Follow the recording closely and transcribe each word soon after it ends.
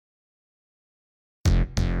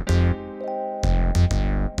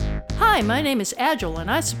Hi, my name is Agile,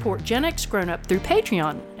 and I support Gen X Grown Up through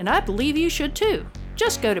Patreon, and I believe you should too.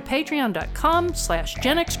 Just go to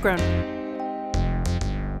patreon.com/Gen X Grown Up.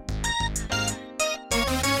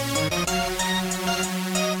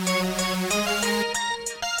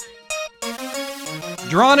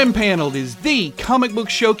 Drawn and Paneled is the comic book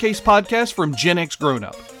showcase podcast from Gen X Grown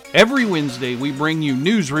Up. Every Wednesday, we bring you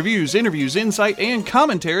news, reviews, interviews, insight, and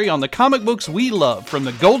commentary on the comic books we love, from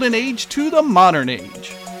the Golden Age to the Modern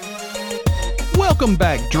Age. Welcome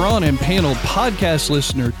back, Drawn and Paneled podcast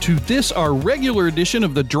listener, to this, our regular edition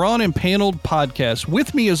of the Drawn and Paneled podcast.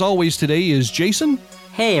 With me, as always, today is Jason.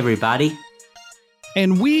 Hey, everybody.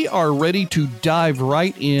 And we are ready to dive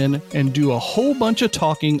right in and do a whole bunch of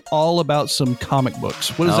talking all about some comic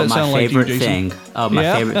books. What does that sound like to you, Jason?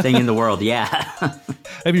 My favorite thing in the world, yeah.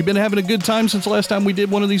 Have you been having a good time since the last time we did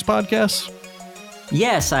one of these podcasts?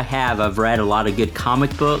 Yes, I have. I've read a lot of good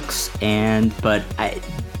comic books, but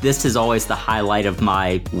this is always the highlight of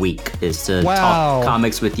my week, is to talk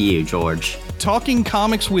comics with you, George. Talking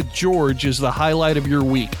comics with George is the highlight of your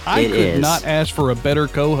week. I could not ask for a better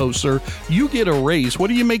co-host, sir. You get a raise. What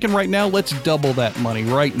are you making right now? Let's double that money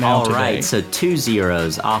right now. All right, so 2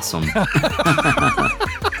 zeros. Awesome.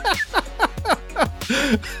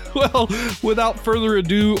 Well, without further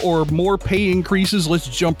ado or more pay increases, let's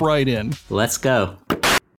jump right in. Let's go.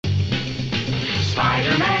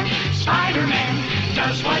 Spider-Man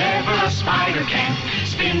does whatever a spider can.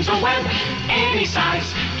 Spins a web any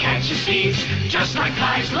size, catches thieves just like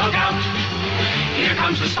flies. Look out, here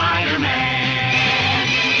comes the Spider-Man.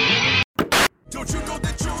 Don't you know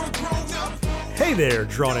that you're a grown-up? Hey there,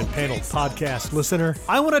 Drawn and Paneled podcast listener.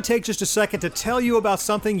 I want to take just a second to tell you about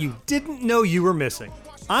something you didn't know you were missing.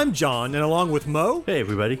 I'm John, and along with Mo, hey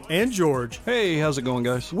everybody, and George, hey, how's it going,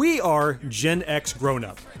 guys? We are Gen X Grown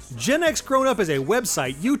Up. Gen X Grown Up is a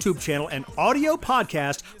website, YouTube channel, and audio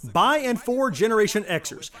podcast by and for Generation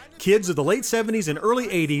Xers, kids of the late 70s and early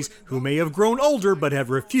 80s who may have grown older but have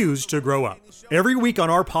refused to grow up. Every week on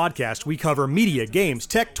our podcast, we cover media, games,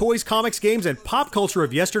 tech, toys, comics, games, and pop culture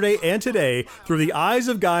of yesterday and today through the eyes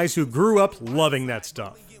of guys who grew up loving that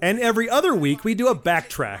stuff. And every other week, we do a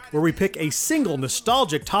backtrack where we pick a single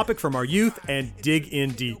nostalgic topic from our youth and dig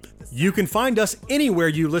in deep. You can find us anywhere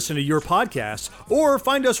you listen to your podcasts, or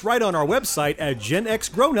find us right on our website at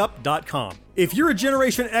genxgrownup.com. If you're a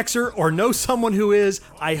Generation Xer or know someone who is,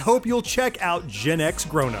 I hope you'll check out Gen X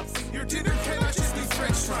Grown Up. Your dinner cannot just be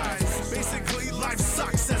french fries. Basically, life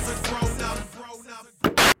sucks as a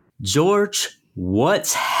grown-up. George,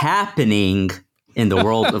 what's happening in the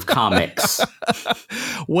world of comics?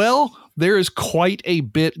 Well, there is quite a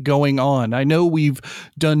bit going on. I know we've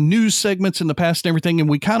done news segments in the past and everything, and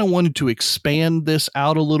we kind of wanted to expand this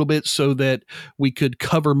out a little bit so that we could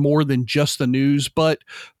cover more than just the news. But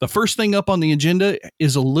the first thing up on the agenda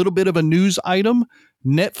is a little bit of a news item.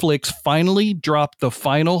 Netflix finally dropped the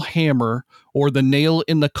final hammer, or the nail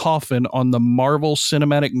in the coffin, on the Marvel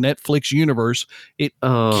Cinematic Netflix universe. It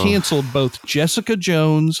canceled both Jessica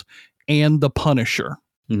Jones and The Punisher.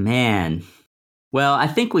 Man. Well, I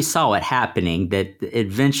think we saw it happening, that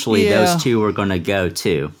eventually those two were going to go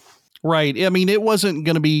too. Right. I mean, it wasn't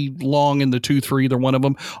going to be long in the tooth for either one of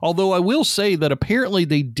them. Although I will say that apparently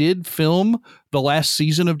they did film the last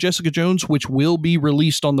season of Jessica Jones, which will be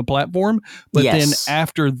released on the platform. But then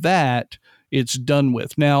after that, it's done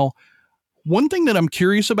with. Now, one thing that I'm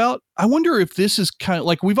curious about, I wonder if this is kind of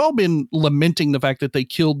like, we've all been lamenting the fact that they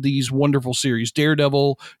killed these wonderful series.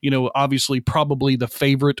 Daredevil, obviously probably the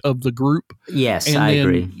favorite of the group. Yes, and I then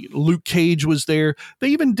agree. Luke Cage was there. They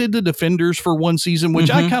even did the Defenders for one season, which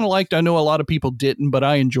I kind of liked. I know a lot of people didn't, but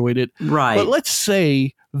I enjoyed it. Right. But let's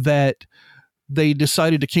say that they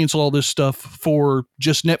decided to cancel all this stuff for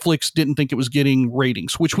just Netflix didn't think it was getting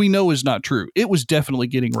ratings, which we know is not true. It was definitely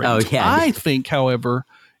getting ratings. Oh, yeah. I think, however,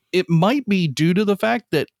 it might be due to the fact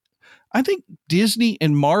that I think Disney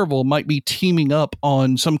and Marvel might be teaming up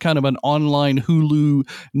on some kind of an online Hulu,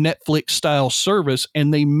 Netflix style service,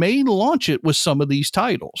 and they may launch it with some of these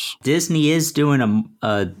titles. Disney is doing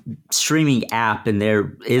a streaming app, and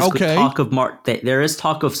there is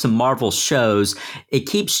talk of some Marvel shows. It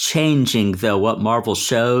keeps changing, though, what Marvel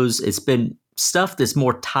shows. It's been stuff that's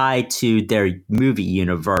more tied to their movie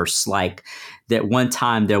universe, like that one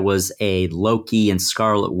time there was a Loki and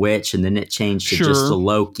Scarlet Witch, and then it changed to just a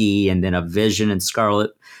Loki, and then a Vision and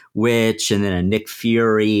Scarlet Witch, and then a Nick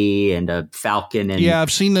Fury and a Falcon. And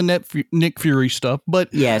I've seen the Nick Fury stuff,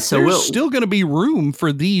 but so there's still going to be room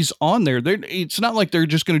for these on there. It's not like they're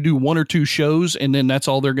just going to do 1 or 2 shows and then that's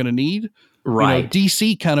all they're going to need. Right.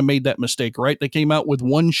 DC kind of made that mistake, right? They came out with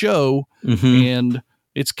one show and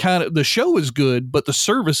It's kind of, the show is good, but the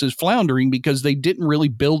service is floundering because they didn't really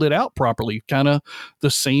build it out properly. Kind of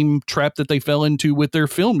the same trap that they fell into with their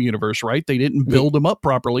film universe, right? They didn't build them up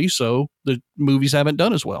properly, so the movies haven't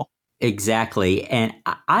done as well. Exactly. And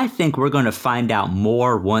I think we're going to find out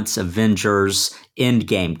more once Avengers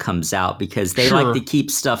Endgame comes out, because they like to keep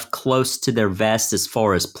stuff close to their vest as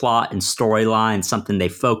far as plot and storyline, something they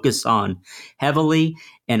focus on heavily.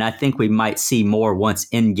 And I think we might see more once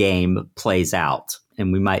Endgame plays out,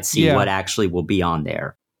 and we might see what actually will be on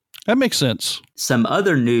there. That makes sense. Some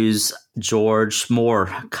other news, George, more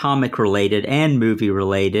comic related and movie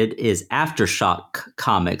related, is Aftershock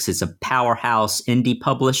Comics. It's a powerhouse indie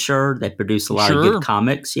publisher. They produce a lot of good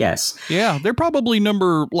comics. Yes. Yeah, they're probably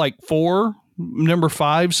number 4, number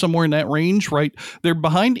 5, somewhere in that range, right? They're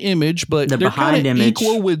behind Image, but they're kind of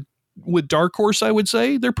equal with Dark Horse, I would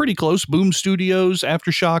say. They're pretty close. Boom Studios,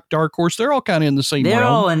 Aftershock, Dark Horse, they're all kind of in the same realm. They're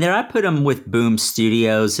all in there. I put them with Boom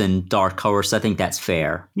Studios and Dark Horse. I think that's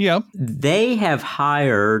fair. Yeah. They have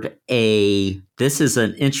hired this is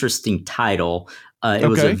an interesting title. It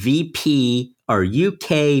was a VP or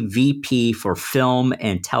UK VP for film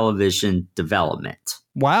and television development.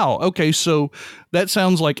 Wow. Okay. So that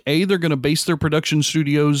sounds like they're going to base their production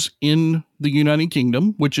studios in the United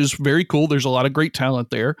Kingdom, which is very cool. There's a lot of great talent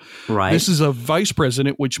there. Right. This is a vice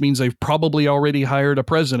president, which means they've probably already hired a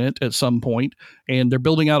president at some point, and they're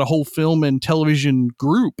building out a whole film and television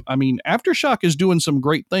group. I mean, Aftershock is doing some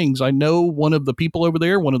great things. I know one of the people over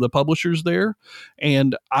there, one of the publishers there,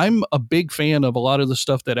 and I'm a big fan of a lot of the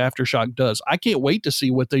stuff that Aftershock does. I can't wait to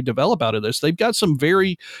see what they develop out of this. They've got some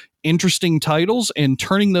very interesting titles, and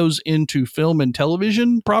turning those into film and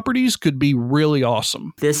television properties could be really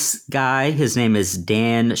awesome. This guy, his name is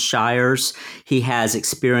Dan Shires. He has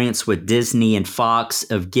experience with Disney and Fox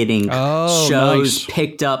of getting shows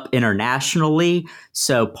picked up internationally.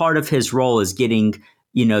 So part of his role is getting,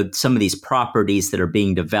 some of these properties that are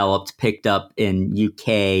being developed picked up in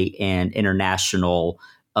UK and international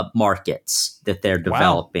markets that they're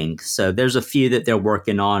developing. Wow. So there's a few that they're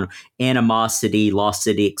working on: Animosity, Lost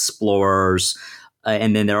City Explorers,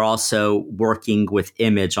 and then they're also working with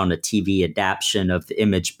Image on a TV adaptation of the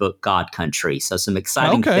Image book God Country. So some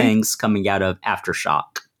exciting things coming out of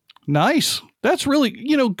Aftershock. Nice. That's really,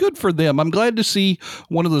 good for them. I'm glad to see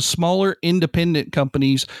one of the smaller independent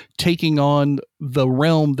companies taking on the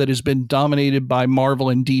realm that has been dominated by Marvel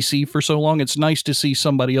and DC for so long. It's nice to see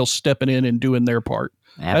somebody else stepping in and doing their part.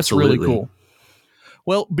 Absolutely. That's really cool.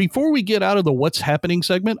 Well, before we get out of the What's Happening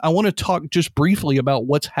segment, I want to talk just briefly about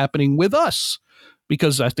what's happening with us,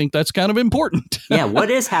 because I think that's kind of important. Yeah, what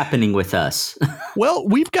is happening with us? Well,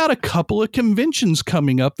 we've got a couple of conventions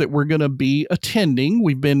coming up that we're going to be attending.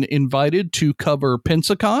 We've been invited to cover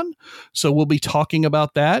Pensacon, so we'll be talking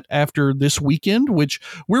about that after this weekend, which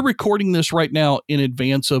we're recording this right now in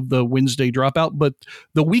advance of the Wednesday dropout, but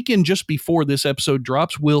the weekend just before this episode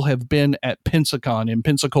drops, we'll have been at Pensacon in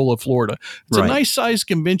Pensacola, Florida. It's a nice-sized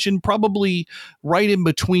convention, probably right in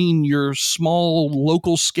between your small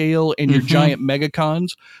local scale and your giant megacons.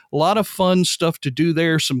 A lot of fun stuff to do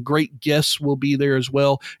there. Some great guests will be there as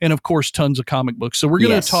well. And of course, tons of comic books. So we're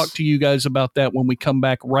going to talk to you guys about that when we come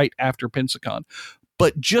back right after Pensacon.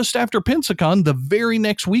 But just after Pensacon, the very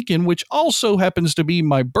next weekend, which also happens to be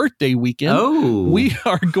my birthday weekend, we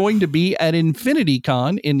are going to be at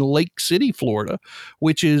InfinityCon in Lake City, Florida,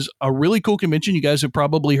 which is a really cool convention. You guys have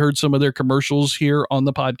probably heard some of their commercials here on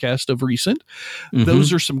the podcast of recent.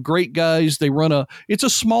 Those are some great guys. They run it's a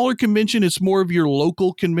smaller convention. It's more of your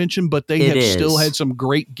local convention, but they have still had some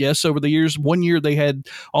great guests over the years. One year they had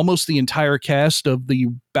almost the entire cast of the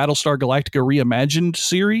Battlestar Galactica Reimagined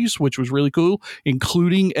series, which was really cool,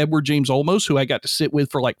 including Edward James Olmos, who I got to sit with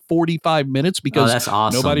for like 45 minutes because that's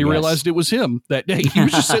awesome. Nobody realized it was him that day. He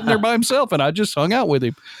was just sitting there by himself, and I just hung out with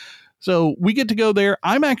him. So we get to go there.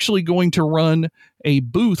 I'm actually going to run a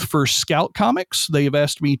booth for Scout Comics. They have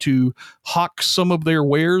asked me to hawk some of their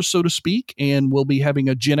wares, so to speak, and we'll be having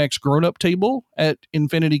a Gen X grown-up table at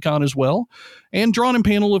InfinityCon as well. And Drawn and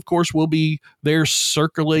Panel, of course, will be there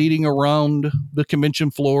circulating around the convention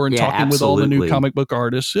floor and talking with all the new comic book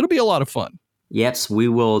artists. It'll be a lot of fun. Yes, we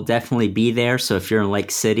will definitely be there. So if you're in Lake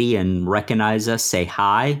City and recognize us, say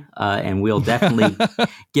hi. And we'll definitely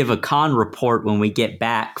give a con report when we get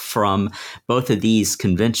back from both of these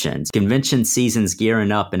conventions. Convention season's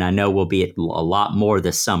gearing up, and I know we'll be at a lot more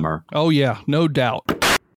this summer. Oh, yeah, no doubt.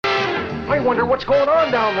 I wonder what's going on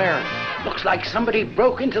down there. Looks like somebody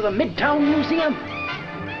broke into the Midtown Museum.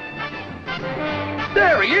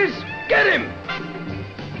 There he is! Get him!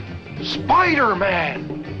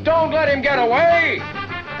 Spider-Man! Don't let him get away!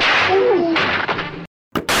 Ooh.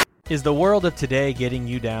 Is the world of today getting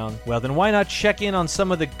you down? Well, then why not check in on some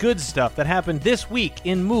of the good stuff that happened this week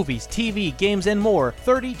in movies, TV, games, and more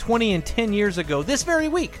 30, 20, and 10 years ago this very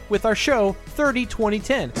week with our show 30, 20,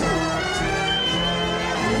 10.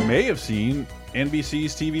 You may have seen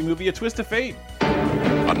NBC's TV movie A Twist of Fate.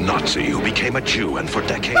 A Nazi who became a Jew and for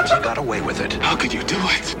decades he got away with it. How could you do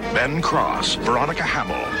it? Ben Cross, Veronica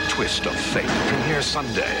Hamill, Twist of Fate. Premiere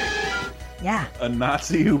Sunday. Yeah. A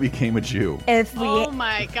Nazi who became a Jew. Oh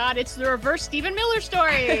my God, it's the reverse Stephen Miller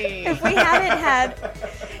story. If we hadn't had...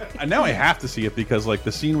 And now I have to see it because, like,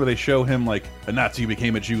 the scene where they show him, like, a Nazi who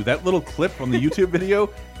became a Jew, that little clip from the YouTube video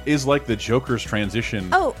is like the Joker's transition.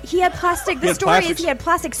 Oh, he had plastic... The story is he had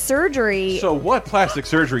plastic surgery. So what plastic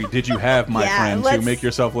surgery did you have, my friend, to make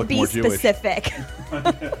yourself look more Jewish? Be specific.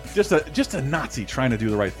 just a Nazi trying to do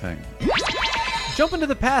the right thing. Jump into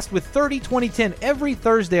the past with 30, 20, 10 every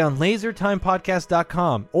Thursday on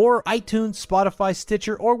LaserTimePodcast.com or iTunes, Spotify,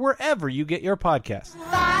 Stitcher, or wherever you get your podcasts.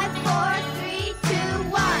 5, 4, 3, 2,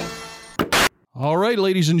 1. All right,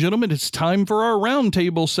 ladies and gentlemen, it's time for our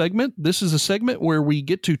roundtable segment. This is a segment where we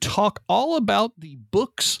get to talk all about the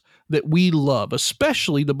books that we love,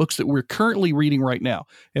 especially the books that we're currently reading right now.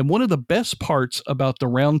 And one of the best parts about the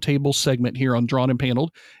roundtable segment here on Drawn and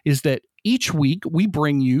Paneled is that each week we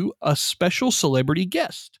bring you a special celebrity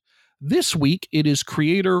guest. This week it is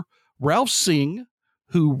creator Ralph Singh,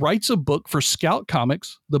 who writes a book for Scout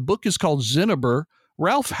Comics. The book is called Zinniber.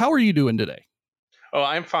 Ralph, how are you doing today? Oh,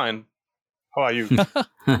 I'm fine. How are you?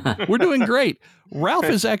 We're doing great. Ralph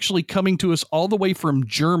is actually coming to us all the way from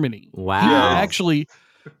Germany. Wow.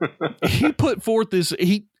 He put forth this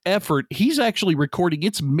effort. He's actually recording.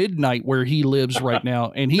 It's midnight where he lives right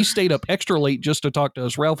now, and he stayed up extra late just to talk to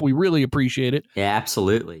us. Ralph, we really appreciate it. Yeah,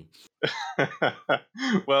 absolutely.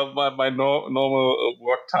 Well, my normal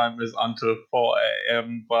work time is until 4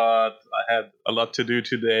 a.m., but I had a lot to do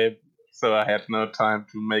today, so I had no time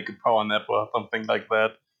to make a power nap or something like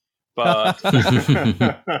that. But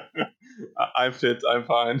I'm fit. I'm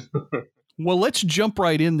fine. Well, let's jump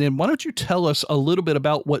right in then. Why don't you tell us a little bit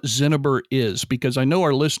about what Zinniber is? Because I know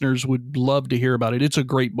our listeners would love to hear about it. It's a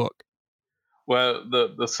great book. Well,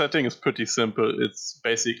 the setting is pretty simple. It's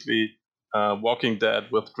basically Walking Dead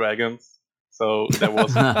with dragons. So there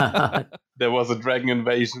was a dragon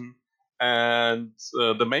invasion, and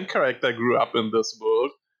the main character grew up in this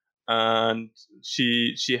world, and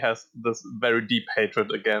she has this very deep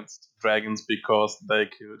hatred against dragons because they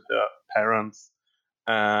killed her parents.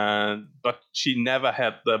 But she never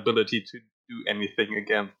had the ability to do anything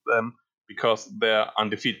against them because they're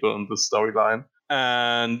undefeatable in the storyline.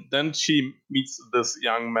 And then she meets this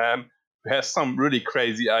young man who has some really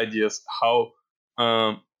crazy ideas how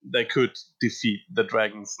they could defeat the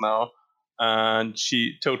dragons now. And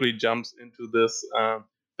she totally jumps into this.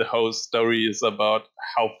 The whole story is about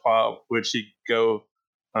how far will she go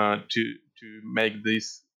to make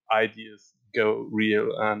these ideas go real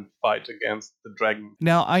and fight against the dragon.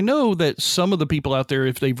 Now, I know that some of the people out there,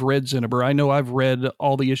 if they've read Zinniber, I know I've read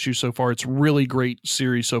all the issues so far. It's a really great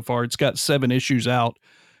series so far. It's got 7 issues out.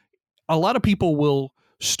 A lot of people will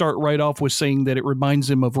start right off with saying that it reminds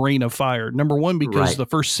them of Reign of Fire. Number one, because the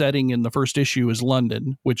first setting in the first issue is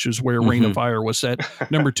London, which is where Reign of Fire was set.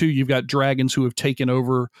 Number 2, you've got dragons who have taken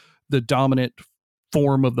over the dominant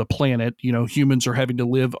form of the planet. You know, humans are having to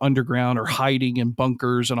live underground or hiding in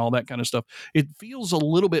bunkers and all that kind of stuff. It feels a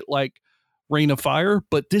little bit like Reign of Fire,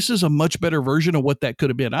 but this is a much better version of what that could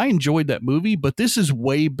have been. I enjoyed that movie, but this is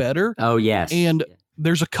way better. Oh, yes. And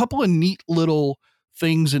there's a couple of neat little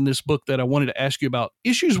things in this book that I wanted to ask you about.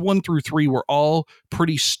 Issues 1 through 3 were all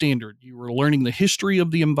pretty standard. You were learning the history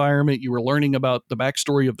of the environment. You were learning about the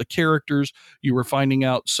backstory of the characters. You were finding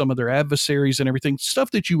out some of their adversaries and everything,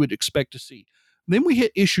 stuff that you would expect to see. Then we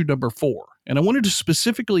hit issue number 4, and I wanted to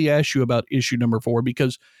specifically ask you about issue number 4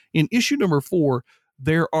 because in issue number 4,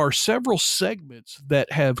 there are several segments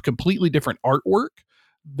that have completely different artwork.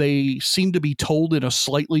 They seem to be told in a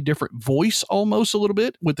slightly different voice, almost a little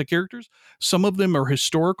bit with the characters. Some of them are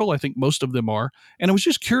historical. I think most of them are. And I was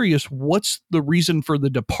just curious, what's the reason for the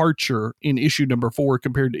departure in issue number 4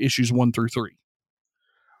 compared to issues 1 through 3?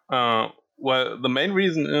 Well, the main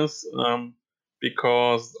reason is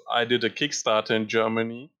because I did a Kickstarter in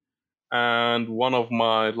Germany, and one of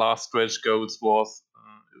my last stretch goals was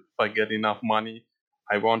if I get enough money,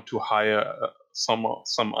 I want to hire some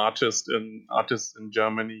artists in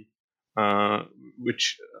Germany,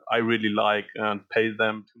 which I really like, and pay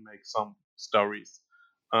them to make some stories.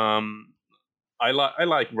 I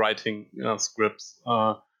like writing scripts,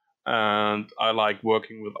 and I like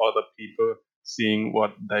working with other people, seeing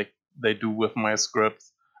what they do with my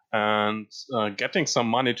scripts. And getting some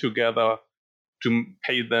money together to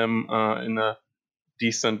pay them in a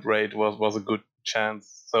decent rate was a good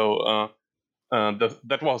chance. So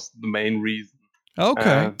that was the main reason.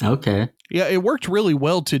 Okay. Okay. Yeah, it worked really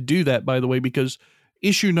well to do that, by the way, because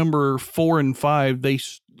issue number 4 and 5, they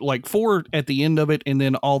like 4 at the end of it, and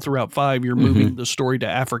then all throughout 5, you're moving the story to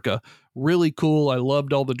Africa. Really cool. I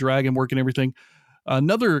loved all the dragon work and everything.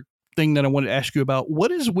 Another thing that I wanted to ask you about,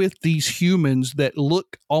 what is with these humans that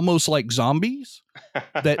look almost like zombies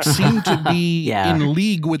that seem to be in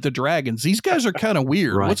league with the dragons? These guys are kind of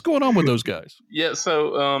weird. Right. What's going on with those guys? Yeah,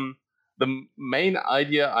 so the main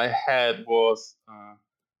idea I had was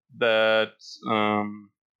that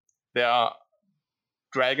there are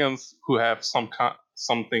dragons who have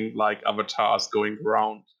something like avatars going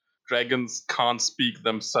around. Dragons can't speak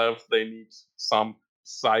themselves. They need some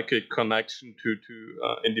psychic connection to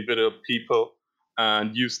individual people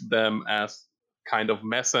and use them as kind of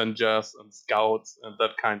messengers and scouts and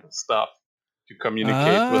that kind of stuff to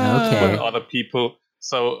communicate with other people.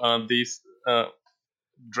 So these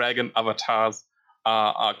dragon avatars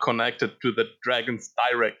are connected to the dragons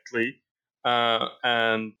directly.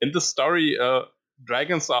 And in the story,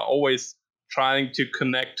 dragons are always trying to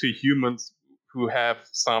connect to humans who have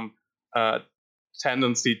some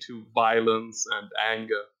tendency to violence and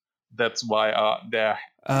anger. That's why they're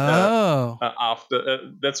after.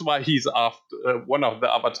 That's why he's after. One of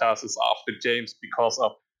the avatars is after James because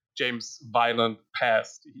of James' violent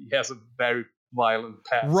past. He has a very violent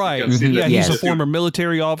past. Right. Yeah, he's a former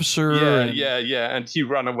military officer. And he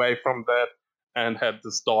ran away from that and had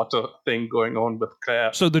this daughter thing going on with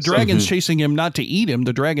Claire. So the dragon's chasing him not to eat him.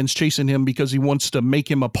 The dragon's chasing him because he wants to make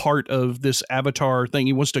him a part of this avatar thing.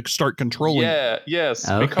 He wants to start controlling.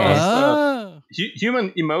 Because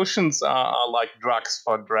human emotions are like drugs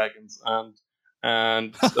for dragons,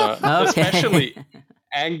 and especially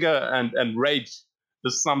anger and rage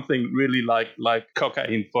is something really like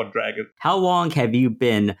cocaine for dragons. How long have you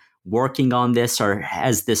been working on this, or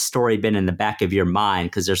has this story been in the back of your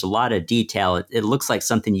mind? Because there's a lot of detail. It looks like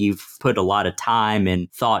something you've put a lot of time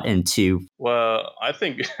and thought into. Well, I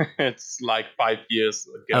think it's like 5 years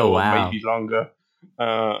ago, or maybe longer.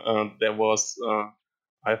 There was,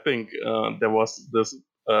 I think, there was this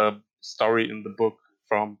story in the book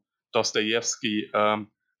from Dostoevsky,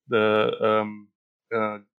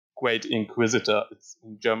 the Great Inquisitor. It's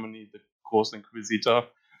in Germany, the Groß Inquisitor.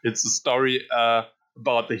 It's a story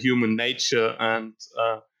about the human nature, and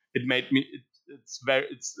it made me.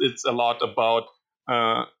 It's a lot about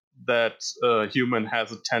that human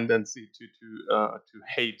has a tendency to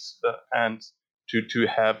hate and to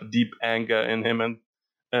have deep anger in him and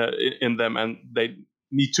in them, and they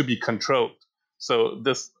need to be controlled. So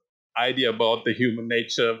this idea about the human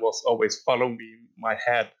nature was always following me in my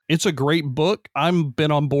head. It's a great book. I've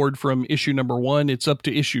been on board from issue number 1. It's up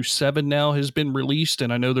to issue 7 now, has been released,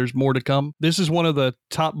 and I know there's more to come. This is one of the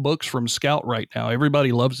top books from Scout right now.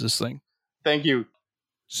 Everybody loves this thing. Thank you.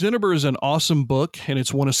 Zinniber is an awesome book, and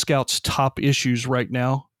it's one of Scout's top issues right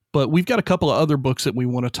now. But we've got a couple of other books that we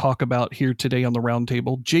want to talk about here today on the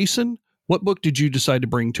roundtable. Jason, what book did you decide to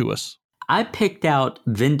bring to us? I picked out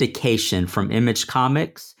Vindication from Image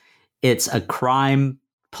Comics. It's a crime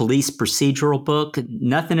police procedural book.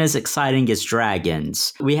 Nothing as exciting as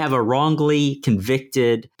dragons. We have a wrongly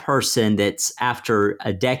convicted person that's after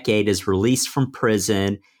a decade is released from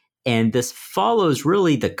prison. And this follows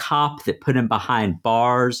really the cop that put him behind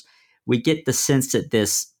bars. We get the sense that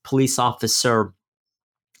this police officer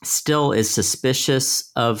still is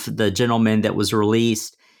suspicious of the gentleman that was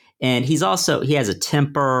released. And he has a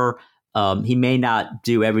temper. He may not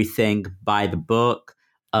do everything by the book.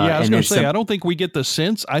 I was going to say, I don't think we get the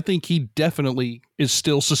sense. I think he definitely is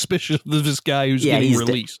still suspicious of this guy who's getting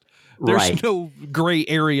released. There's no gray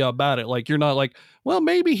area about it. Like, you're not like, well,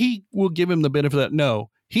 maybe he will give him the benefit of that.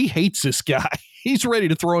 No, he hates this guy. He's ready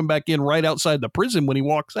to throw him back in right outside the prison when he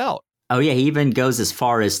walks out. Oh, yeah. He even goes as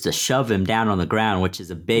far as to shove him down on the ground, which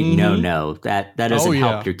is a big no-no. That doesn't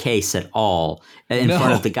help your case at all in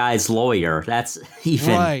front of the guy's lawyer. That's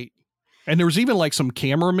even... Right. And there was even like some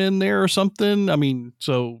cameramen there or something. I mean,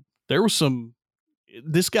 so there was some,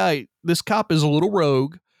 this cop is a little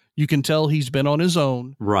rogue. You can tell he's been on his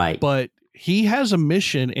own. Right. But he has a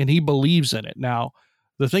mission and he believes in it. Now,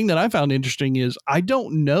 the thing that I found interesting is I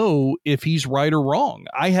don't know if he's right or wrong.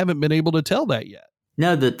 I haven't been able to tell that yet.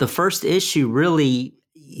 No, the first issue really,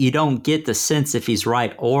 you don't get the sense if he's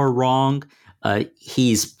right or wrong.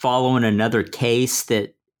 He's following another case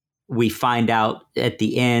that we find out at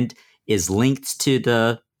the end is linked to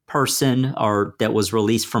the person or that was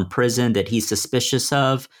released from prison that he's suspicious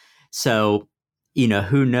of. So,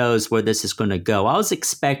 who knows where this is going to go. I was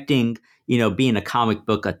expecting, being a comic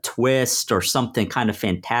book, a twist or something kind of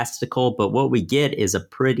fantastical. But what we get is a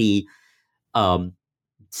pretty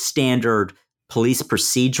standard police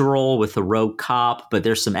procedural with a rogue cop. But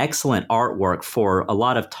there's some excellent artwork for a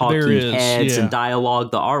lot of talking heads and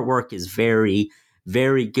dialogue. The artwork is very,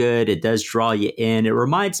 very good. It does draw you in. It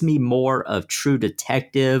reminds me more of True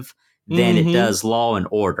Detective than it does Law and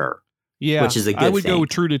Order. Yeah, which is a good thing. I would go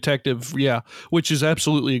with True Detective, which is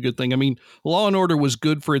absolutely a good thing. I mean, Law and Order was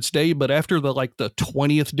good for its day, but after the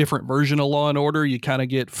 20th different version of Law and Order, you kind of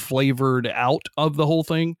get flavored out of the whole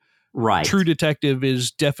thing. Right. True Detective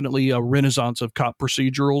is definitely a renaissance of cop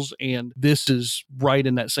procedurals, and this is right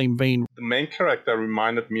in that same vein. The main character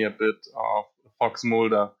reminded me a bit of Fox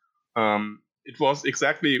Mulder. It was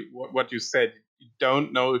exactly what you said. You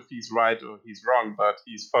don't know if he's right or he's wrong, but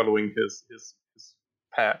he's following his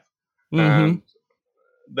path. And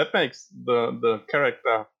that makes the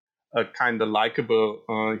character kind of likable.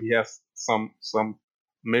 He has some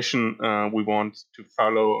mission we want to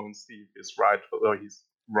follow and see if he's right or he's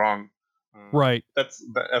wrong. Right. That's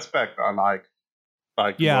the aspect I like.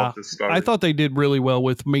 Yeah, this story. I thought they did really well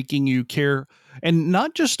with making you care, and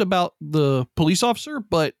not just about the police officer,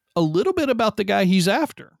 but a little bit about the guy he's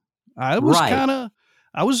after. I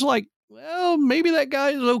was like, well, maybe that guy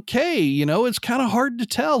is okay. It's kind of hard to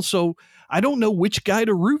tell. So I don't know which guy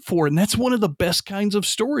to root for. And that's one of the best kinds of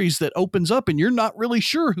stories that opens up and you're not really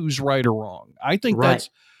sure who's right or wrong. I think that's,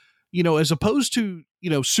 as opposed to,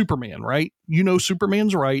 Superman, right?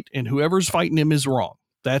 Superman's right and whoever's fighting him is wrong.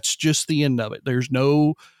 That's just the end of it. There's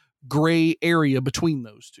no gray area between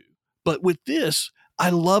those two. But with this, I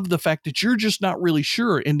love the fact that you're just not really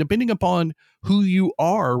sure. And depending upon who you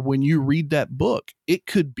are when you read that book, it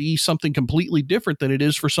could be something completely different than it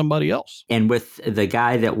is for somebody else. And with the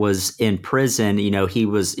guy that was in prison, he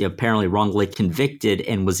was apparently wrongly convicted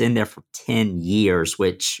and was in there for 10 years,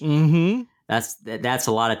 which that's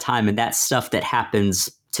a lot of time. And that's stuff that happens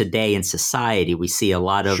today in society. We see a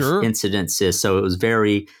lot of incidences. So it was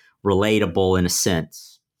very relatable in a sense.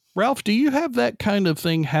 Ralph, do you have that kind of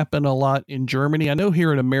thing happen a lot in Germany? I know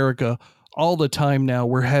here in America, all the time now,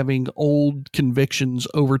 we're having old convictions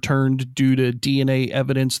overturned due to DNA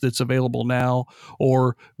evidence that's available now,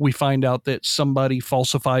 or we find out that somebody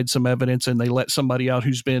falsified some evidence and they let somebody out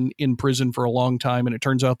who's been in prison for a long time, and it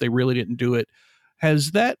turns out they really didn't do it.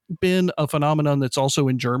 Has that been a phenomenon that's also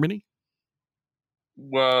in Germany?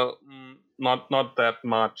 Well, not that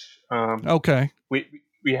much. Okay.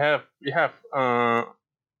 We have.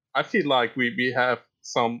 I feel like we have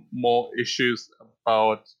some more issues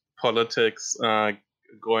about politics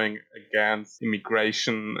going against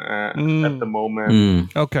immigration at the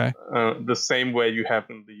moment. Okay. The same way you have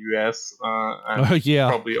in the U.S.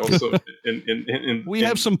 Probably also in we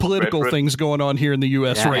have some political things going on here in the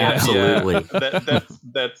U.S. right absolutely. now.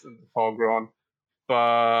 That's in the foreground.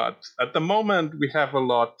 But at the moment, we have a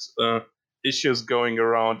lot issues going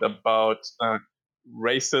around about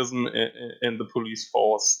racism in the police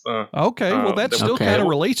force. Okay, well, that still kind of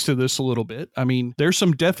relates to this a little bit. I mean, there's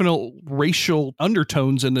some definite racial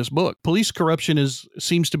undertones in this book. Police corruption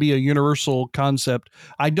seems to be a universal concept.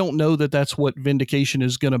 I don't know that that's what Vindication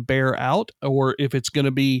is going to bear out, or if it's going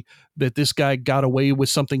to be that this guy got away with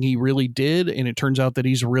something he really did, and it turns out that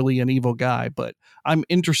he's really an evil guy. But I'm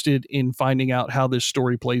interested in finding out how this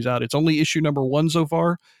story plays out. It's only issue number 1 so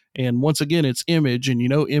far. And once again, it's Image, and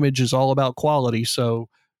Image is all about quality. So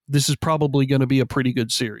this is probably going to be a pretty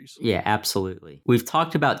good series. Yeah, absolutely. We've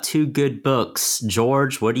talked about 2 good books.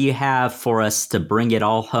 George, what do you have for us to bring it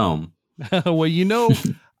all home? Well,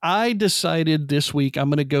 I decided this week I'm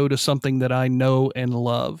going to go to something that I know and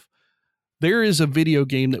love. There is a video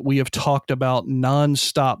game that we have talked about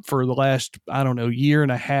nonstop for the last, year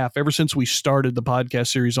and a half, ever since we started the podcast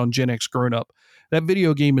series on Gen X Grown Up. That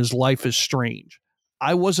video game is Life is Strange.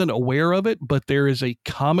 I wasn't aware of it, but there is a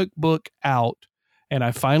comic book out, and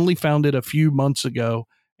I finally found it a few months ago,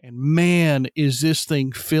 and man, is this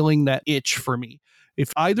thing filling that itch for me.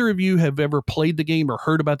 If either of you have ever played the game or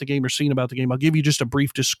heard about the game or seen about the game, I'll give you just a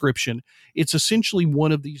brief description. It's essentially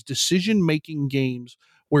one of these decision-making games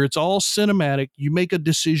where it's all cinematic. You make a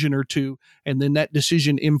decision or two, and then that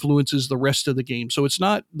decision influences the rest of the game. So it's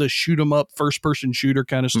not the shoot 'em up first-person shooter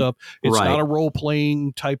kind of stuff. It's not a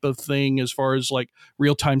role-playing type of thing as far as like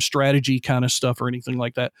real-time strategy kind of stuff or anything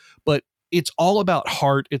like that. But it's all about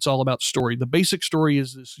heart. It's all about story. The basic story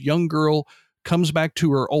is this young girl comes back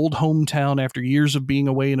to her old hometown after years of being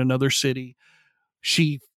away in another city.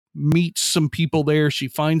 She meets some people there. She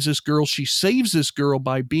finds this girl. She saves this girl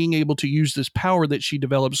by being able to use this power that she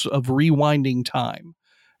develops of rewinding time.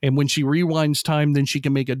 And when she rewinds time, then she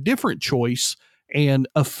can make a different choice and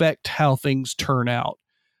affect how things turn out.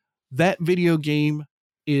 That video game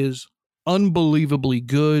is unbelievably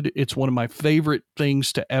good. It's one of my favorite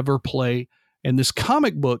things to ever play. And this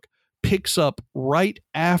comic book picks up right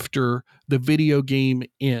after the video game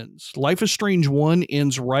ends. Life is Strange 1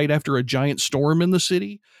 ends right after a giant storm in the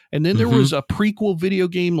city. And then there was a prequel video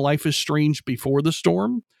game, Life is Strange Before the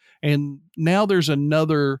Storm. And now there's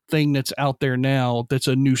another thing that's out there now that's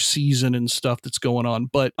a new season and stuff that's going on.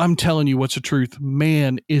 But I'm telling you what's the truth.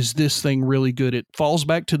 Man, is this thing really good. It falls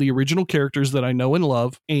back to the original characters that I know and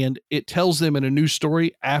love, and it tells them in a new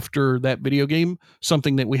story after that video game,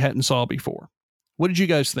 something that we hadn't saw before. What did you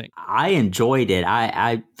guys think? I enjoyed it.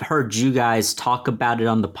 I heard you guys talk about it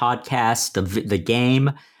on the podcast, the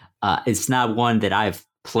game. It's not one that I've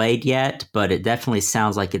played yet, but it definitely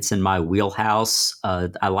sounds like it's in my wheelhouse.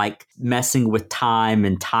 I like messing with time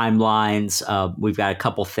and timelines. We've got a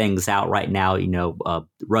couple things out right now.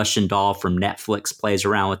 Russian Doll from Netflix plays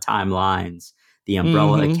around with timelines. The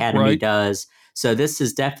Umbrella Academy does. So this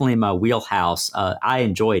is definitely in my wheelhouse. I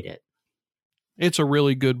enjoyed it. It's a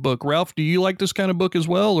really good book. Ralph, do you like this kind of book as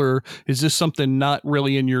well, or is this something not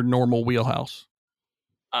really in your normal wheelhouse?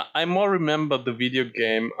 I more remember the video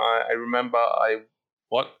game. I remember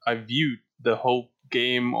I viewed the whole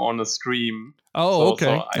game on a stream. Oh,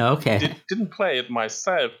 okay. So I didn't play it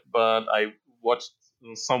myself, but I watched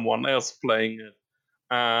someone else playing it.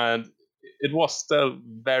 And it was still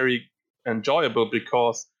very enjoyable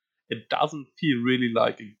because it doesn't feel really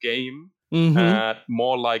like a game,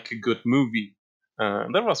 more like a good movie.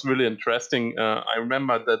 That was really interesting. I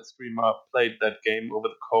remember that streamer played that game over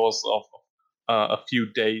the course of a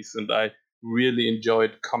few days, and I really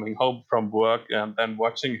enjoyed coming home from work and then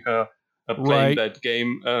watching her playing that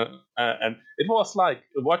game. And it was like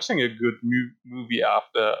watching a good movie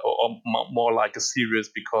after, or more like a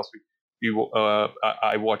series, because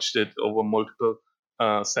I watched it over multiple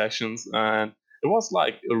sessions, and it was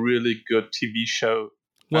like a really good TV show.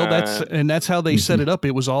 Well, that's how they set it up.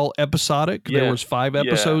 It was all episodic. Yeah, there was 5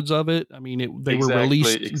 episodes of it. I mean, they were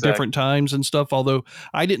released different times and stuff, although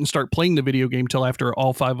I didn't start playing the video game till after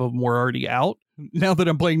all 5 of them were already out. Now that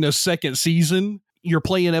I'm playing the second season, you're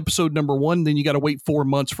playing episode number 1, then you got to wait 4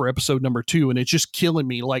 months for episode number 2, and it's just killing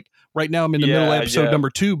me. Like right now I'm in the middle of episode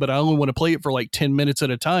number 2, but I only want to play it for like 10 minutes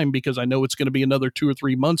at a time because I know it's going to be another 2 or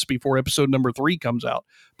 3 months before episode number 3 comes out.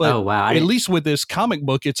 But at least with this comic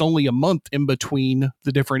book, it's only a month in between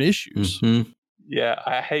the different issues. Yeah,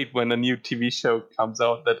 I hate when a new TV show comes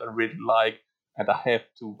out that I really like, and I have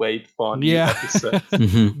to wait for a new episode.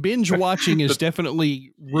 Binge watching has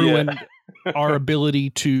definitely ruined our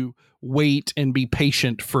ability to wait and be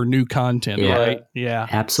patient for new content, right? Yeah,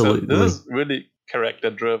 absolutely. So this is really character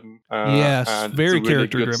driven. Yes, and very it's a really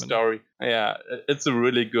character good driven story. Yeah, it's a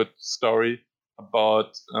really good story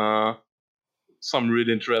about some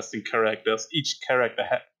really interesting characters. Each character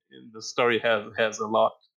in the story has a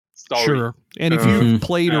lot. Story. Sure. And if you've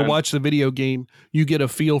played or watched the video game, you get a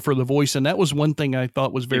feel for the voice. And that was one thing I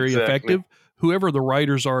thought was very effective. Whoever the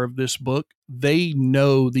writers are of this book, they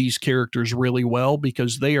know these characters really well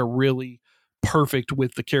because they are really perfect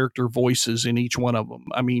with the character voices in each one of them.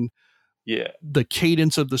 I mean, the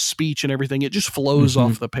cadence of the speech and everything, it just flows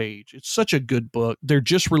off the page. It's such a good book. They're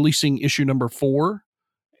just releasing issue number 4.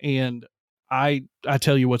 And I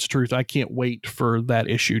tell you what's the truth. I can't wait for that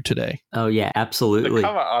issue today. Oh, yeah, absolutely. The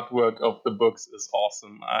cover artwork of the books is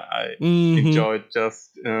awesome. I enjoyed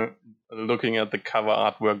just looking at the cover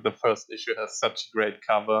artwork. The first issue has such a great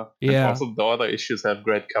cover. Yeah. And also the other issues have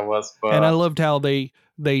great covers. But and I loved how they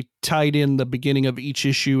tied in the beginning of each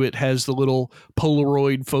issue. It has the little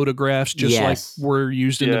Polaroid photographs, just like were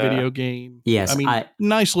used in the video game. Yes. I mean,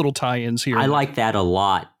 nice little tie-ins here. I like that a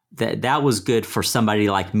lot. That was good for somebody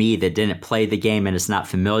like me that didn't play the game and is not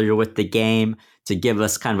familiar with the game, to give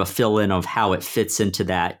us kind of a fill-in of how it fits into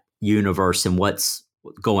that universe and what's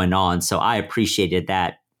going on. So I appreciated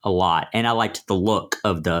that a lot. And I liked the look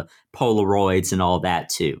of the Polaroids and all that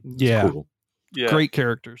too. Yeah. Cool. Yeah. Great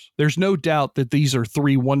characters. There's no doubt that these are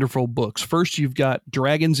 3 wonderful books. First, you've got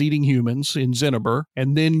dragons eating humans in Xenobar,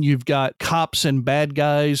 and then you've got cops and bad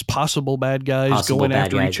guys, possible bad guys going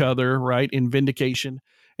after each other, right, in Vindication.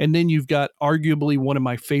 And then you've got arguably one of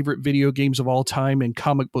my favorite video games of all time in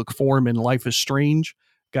comic book form in Life is Strange.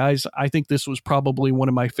 Guys, I think this was probably one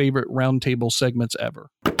of my favorite roundtable segments ever.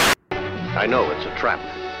 I know it's a trap,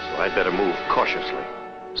 so I'd better move cautiously.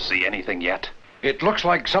 See anything yet? It looks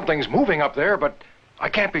like something's moving up there, but I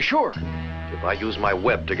can't be sure. If I use my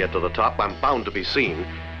web to get to the top, I'm bound to be seen.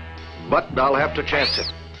 But I'll have to chance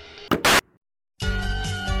it.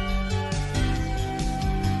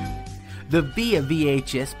 The Via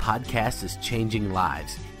VHS podcast is changing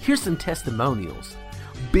lives. Here's some testimonials.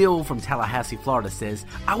 Bill from Tallahassee, Florida says,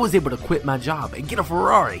 I was able to quit my job and get a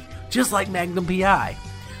Ferrari, just like Magnum P.I.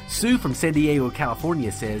 Sue from San Diego,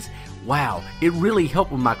 California says, wow, it really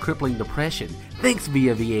helped with my crippling depression. Thanks,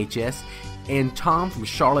 Via VHS. And Tom from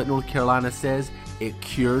Charlotte, North Carolina says, it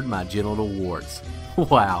cured my genital warts.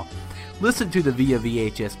 Wow. Listen to the Via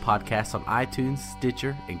VHS podcast on iTunes,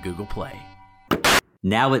 Stitcher, and Google Play.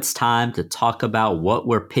 Now it's time to talk about what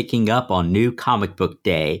we're picking up on New Comic Book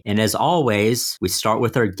Day. And as always, we start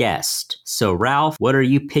with our guest. So Ralph, what are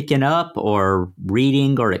you picking up or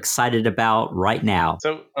reading or excited about right now?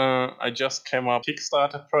 So I just came up with a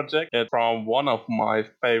Kickstarter project from one of my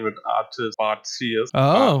favorite artists, Bart Sears.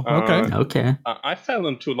 Oh, okay. Okay. I fell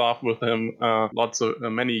into love with him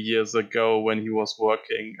many years ago when he was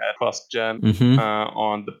working at CrossGen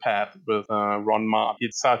on The Path with Ron Martin. He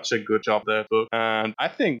did such a good job that book. And I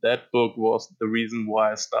think that book was the reason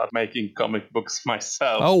why I started making comic books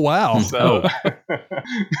myself. Oh, wow. So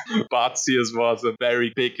Bart Sears was a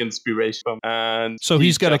very big inspiration for me. And so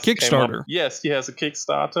he's got a Kickstarter. Yes, he has a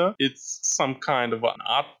Kickstarter. It's some kind of an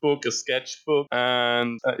art book, a sketchbook,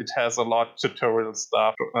 and it has a lot of tutorial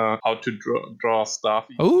stuff, how to draw stuff.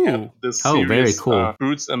 Oh, series, very cool.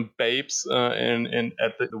 Brutes and Babes at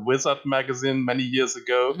the Wizard magazine many years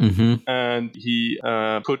ago. And he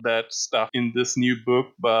put that stuff in this new book,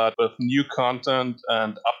 but with new content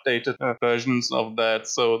and updated versions of that.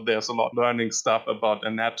 So there's a lot of learning stuff about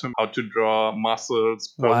anatomy, how to draw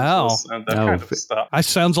muscles, poses, and that kind of stuff. That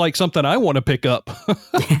sounds like something I want to pick up.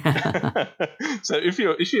 So if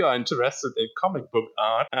you are interested in comic book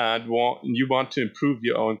art and you want to improve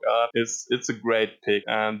your own art, it's a great pick.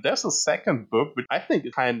 And there's a second book, which I think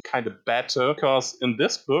is kind of better, because in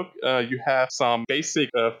this book you have some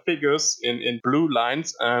basic figures in blue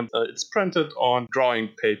lines, and it's printed on drawing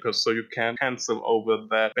paper, so you can cancel over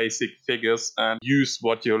that basic figures and use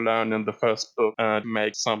what you learn in the first book to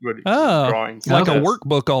make some really drawings. Like a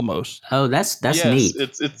workbook almost. Oh, that's yes, neat.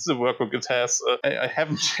 It's a workbook. It has I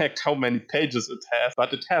haven't checked how many pages it has,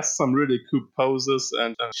 but it has some really cool poses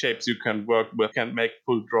and shapes you can work with, can make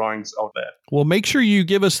full drawings of that. Well, make sure you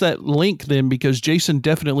give us that link then, because Jason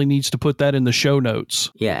definitely needs to put that in the show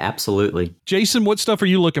notes. Yeah, absolutely. Jason, what stuff are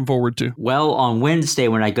you looking forward to? Well, on Wednesday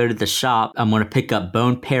when I go to the shop, I'm going to pick up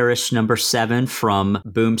Bone Parish #7 from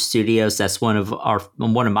Boom Studios. That's one of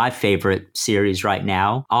my favorite series right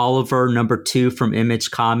now. Oliver #2 from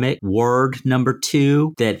Image Comic. Word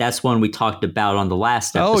 #2. That's one we talked about on the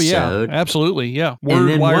last episode. Oh yeah, absolutely. Yeah.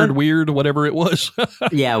 Word, Wired, Weird, whatever it was.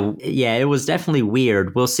 yeah, it was definitely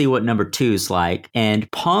weird. We'll see what #2's like. And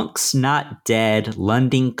Punk's Not Dead,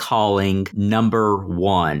 London Calling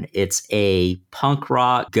 #1. It's a punk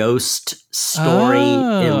rock ghost story.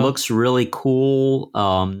 It looks really cool.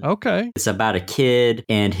 Okay. It's about a kid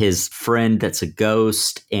and his friend that's a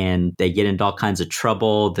ghost, and they get into all kinds of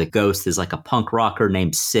trouble. The ghost is like a punk rocker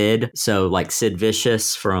named Sid. So like Sid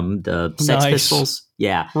Vicious from the Sex Pistols.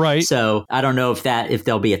 Yeah. Right. So I don't know if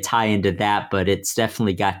there'll be a tie into that, but it's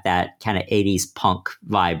definitely got that kind of 80s punk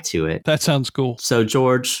vibe to it. That sounds cool. So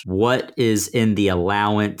George, what is in the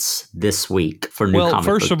allowance this week for New Comic Book Day? Well,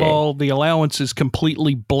 first of all, the allowance is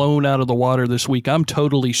completely blown out of the water this week. I'm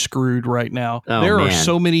totally screwed right now. There are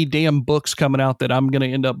so many damn books coming out that I'm going to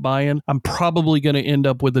end up buying. I'm probably going to end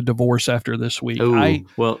up with a divorce after this week. Ooh, I've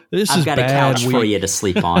got a couch for you to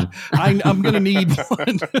sleep on. I'm going to need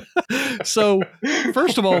one. So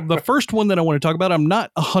first of all, the first one that I want to talk about, I'm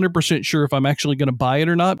not 100% sure if I'm actually going to buy it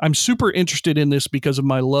or not. I'm super interested in this because of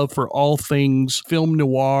my love for all things film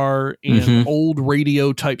noir and old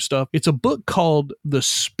radio type stuff. It's a book called The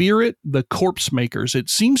Spirit, the Corpse Makers. It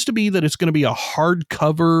seems to be that it's going to be a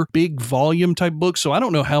hardcover, big volume type book. So I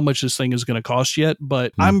don't know how much this thing is going to cost yet,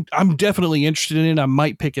 but I'm definitely interested in it. I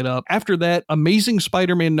might pick it up. After that, Amazing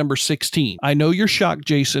Spider-Man #16. I know you're shocked,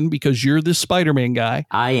 Jason, because you're this Spider-Man guy.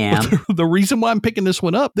 I am. The reason why I'm picking this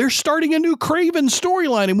one up, they're starting a new Kraven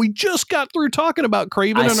storyline, and we just got through talking about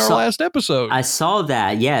Kraven in our last episode. I saw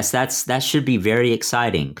that. Yes, that should be very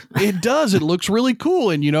exciting. It does. It looks really cool,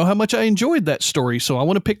 and you know how much I enjoyed that story, so I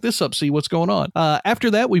want to pick this up, see what's going on.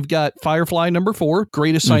 After that, we've got Firefly #4,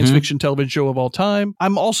 greatest science fiction television show of all time.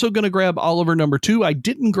 I'm also going to grab Oliver #2. I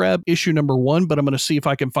didn't grab issue #1, but I'm going to see if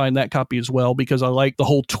I can find that copy as well, because I like the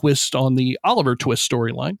whole twist on the Oliver twist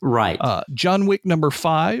storyline. Right. John Wick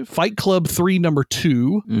 #5, Fight Club 3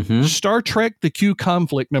 number 2, Star Trek The Q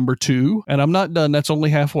Conflict number 2, and I'm not done, that's only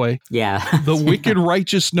halfway. Yeah. The Wicked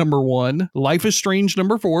Righteous number 1, Life is Strange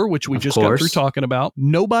number 4, which we just got through talking about.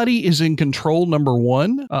 Nobody is in Control number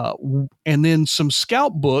 1, and then some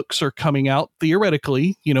Scout books are coming out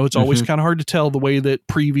theoretically. You know, it's always kind of hard to tell the way that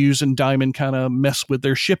Previews and Diamond kind of mess with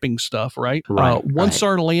their shipping stuff, right? Once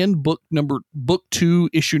Our Land book 2,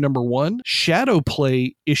 issue number 1, Shadow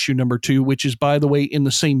Play issue number 2, which is, by the way, in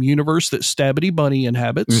the same universe that Stabity Bunny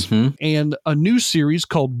inhabits, and a new series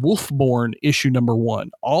called Wolfborn issue number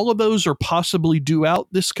 1. All of those are possibly due out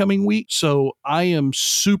this coming week, so I am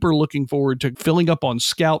super looking forward to filling up on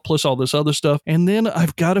Scout plus all this other stuff, and then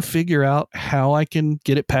I've got to figure out how I can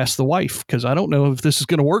get it past the wife, because I don't know if this is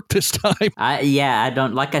going to work this time. I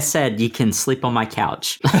don't. Like I said, you can sleep on my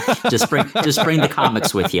couch. just bring the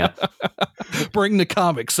comics with you. Bring the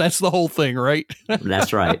comics. That's the whole thing, right?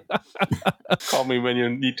 That's right. Call me when you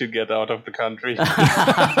need to get out of the country.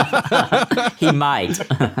 He might.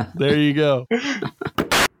 There you go.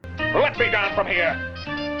 Let me down from here.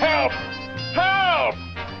 Help! Help!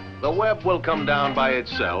 The web will come down by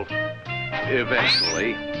itself,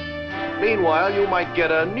 eventually. Meanwhile, you might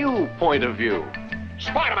get a new point of view.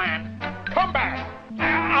 Spider-Man, come back!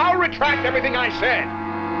 I'll retract everything I said.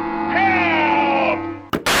 Help!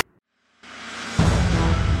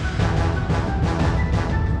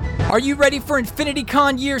 Are you ready for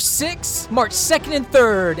InfinityCon Year 6? March 2nd and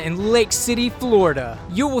 3rd in Lake City, Florida.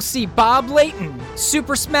 You will see Bob Layton,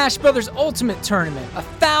 Super Smash Bros. Ultimate Tournament, a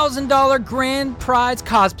 $1,000 grand prize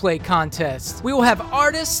cosplay contest. We will have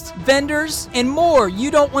artists, vendors, and more you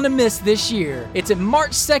don't want to miss this year. It's at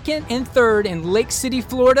March 2nd and 3rd in Lake City,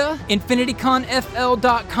 Florida.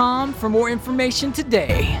 InfinityConFL.com for more information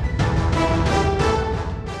today.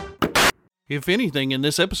 If anything in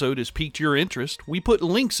this episode has piqued your interest, we put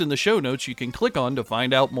links in the show notes you can click on to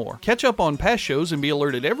find out more. Catch up on past shows and be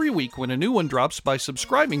alerted every week when a new one drops by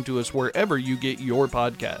subscribing to us wherever you get your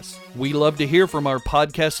podcasts. We love to hear from our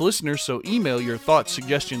podcast listeners, so email your thoughts,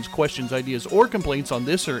 suggestions, questions, ideas, or complaints on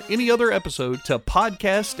this or any other episode to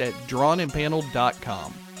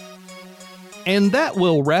podcast@drawnandpaneled.com. And that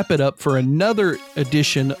will wrap it up for another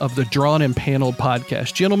edition of the Drawn and Paneled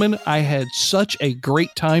podcast. Gentlemen, I had such a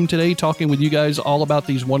great time today talking with you guys all about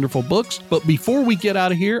these wonderful books. But before we get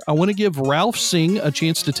out of here, I want to give Ralph Singh a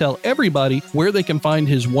chance to tell everybody where they can find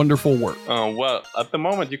his wonderful work. Well, at the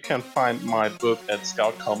moment, you can find my book at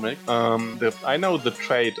Scout Comic. I know the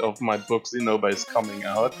trade of my book Xenoba is coming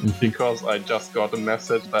out because I just got a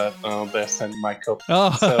message that they're sending my copy.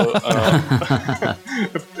 Oh. So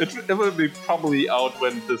it will be probably out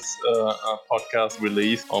when this podcast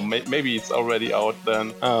released, or maybe it's already out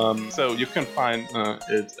then. So you can find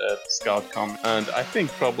it at Scout Comic, and I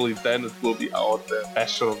think probably then it will be out. The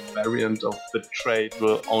special variant of the trade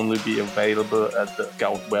will only be available at the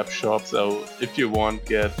Scout web shop. So if you want,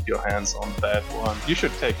 get your hands on that one. You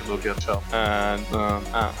should take a look at it. And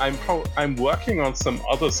I'm working on some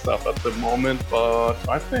other stuff at the moment, but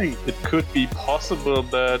I think it could be possible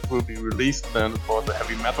that will be released then for the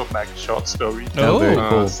Heavy Metal Mag short story. Very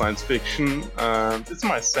cool. Science fiction. It's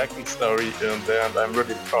my second story in there, and I'm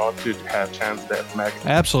really proud to have a chance that magazine.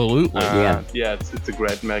 Absolutely. Yeah, it's a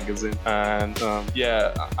great magazine. And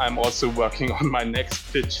I'm also working on my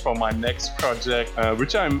next pitch for my next project,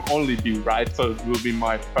 which I'm only be write, so it will be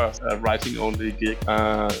my first writing only gig.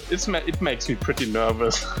 It makes me pretty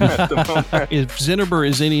nervous at the moment. If Zinneber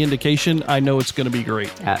is any indication, I know it's going to be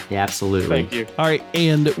great. Absolutely. Thank you. All right,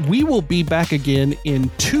 and we will be back again in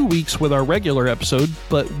 2 weeks with our regular episode,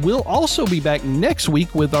 but we'll also be back next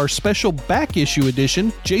week with our special back issue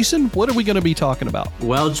edition. Jason, what are we going to be talking about?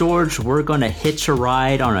 Well, George, we're going to hitch a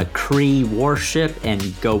ride on a Kree warship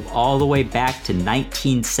and go all the way back to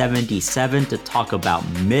 1977 to talk about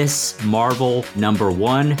Miss Marvel number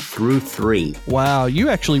 1 through 3. Wow, you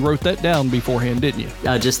actually wrote that down beforehand, didn't you?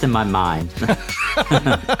 Just in my mind.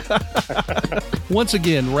 Once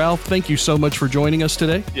again, Ralph, thank you so much for joining us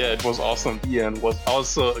today. Yeah, it was awesome. Ian was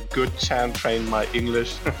also a good chance train my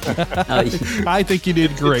English. I think you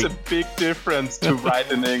did great. It's a big difference to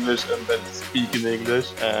write in English and then speak in English.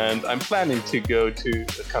 And I'm planning to go to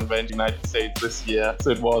the convention in the United States this year.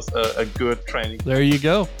 So it was a good training. There you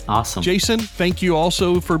go. Awesome. Jason, thank you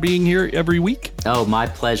also for being here every week. Oh, my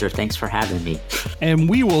pleasure. Thanks for having me. And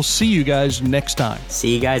we will see you guys next time.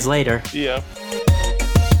 See you guys later. Yeah.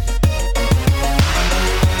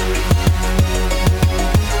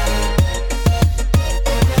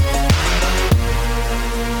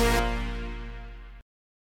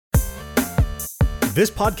 This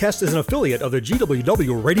podcast is an affiliate of the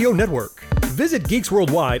GWW Radio Network. Visit Geeks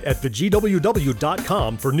Worldwide at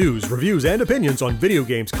thegww.com for news, reviews, and opinions on video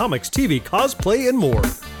games, comics, TV, cosplay, and more.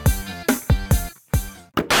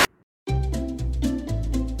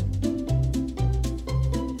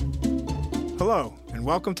 Hello, and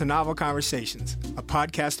welcome to Novel Conversations, a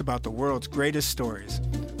podcast about the world's greatest stories.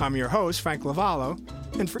 I'm your host, Frank Lavallo,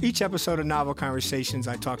 and for each episode of Novel Conversations,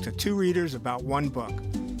 I talk to two readers about one book.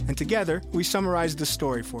 And together, we summarize the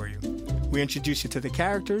story for you. We introduce you to the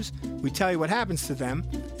characters, we tell you what happens to them,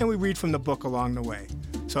 and we read from the book along the way.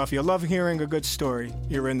 So if you love hearing a good story,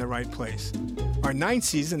 you're in the right place. Our 9th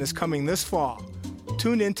season is coming this fall.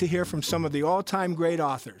 Tune in to hear from some of the all-time great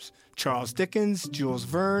authors, Charles Dickens, Jules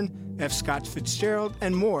Verne, F. Scott Fitzgerald,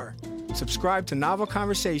 and more. Subscribe to Novel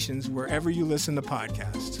Conversations wherever you listen to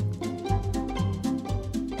podcasts.